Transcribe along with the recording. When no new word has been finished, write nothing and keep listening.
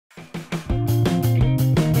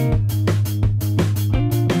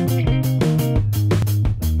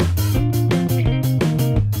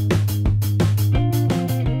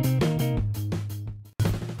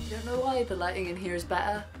is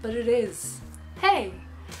better, but it is. Hey!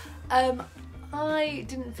 I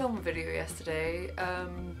didn't film a video yesterday,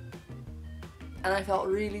 and I felt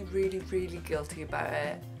really guilty about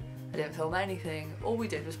it. I didn't film anything. All we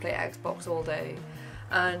did was play Xbox all day,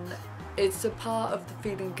 and it's a part of the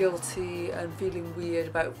feeling guilty and feeling weird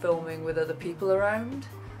about filming with other people around.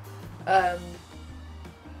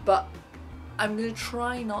 But I'm going to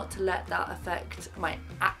try not to let that affect my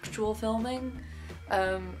actual filming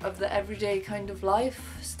of the everyday kind of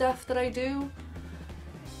life stuff that I do,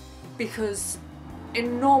 because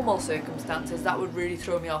in normal circumstances that would really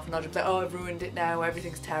throw me off and I'd just be like, oh, I've ruined it now,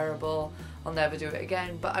 everything's terrible, I'll never do it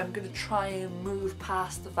again. But I'm going to try and move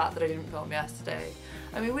past the fact that I didn't film yesterday.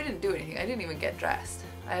 I mean, we didn't do anything, I didn't even get dressed.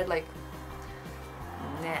 I had like,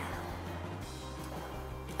 nah.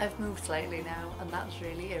 I've moved slightly now and that's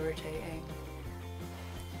really irritating.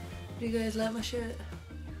 Do you guys like my shirt?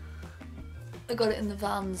 I got it in the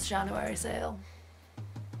Vans January sale.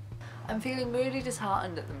 I'm feeling really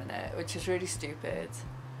disheartened at the minute, which is really stupid,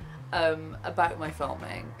 about my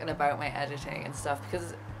filming and about my editing and stuff,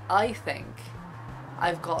 because I think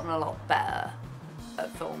I've gotten a lot better at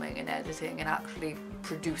filming and editing and actually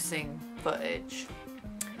producing footage.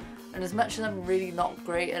 And as much as I'm really not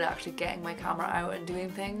great at actually getting my camera out and doing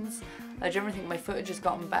things, I generally think my footage has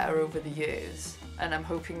gotten better over the years, and I'm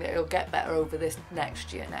hoping that it'll get better over this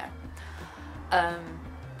next year now.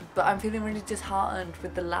 But I'm feeling really disheartened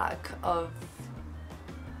with the lack of,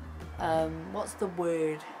 what's the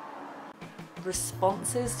word?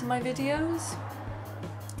 Responses to my videos.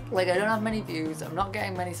 Like, I don't have many views, I'm not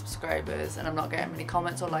getting many subscribers, and I'm not getting many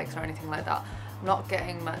comments or likes or anything like that. I'm not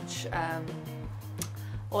getting much,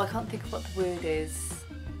 oh, I can't think of what the word is.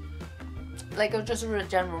 Like, just a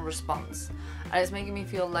general response. And it's making me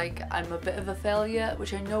feel like I'm a bit of a failure,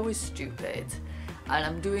 which I know is stupid. And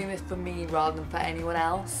I'm doing this for me rather than for anyone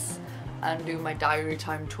else, and doing my diary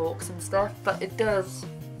time talks and stuff, but it does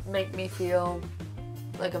make me feel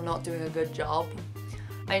like I'm not doing a good job.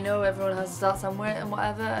 I know everyone has to start somewhere and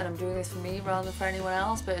whatever, and I'm doing this for me rather than for anyone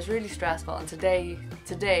else, but it's really stressful, and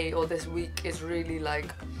today or this week is really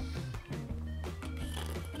like,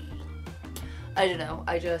 I don't know,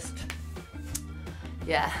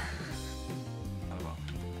 yeah.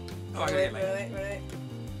 Oh,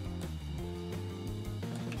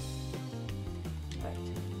 Right.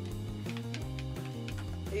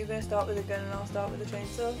 Are you going to start with a gun and I'll start with a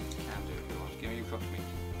chainsaw? Can do if you want. Give me your cook meat.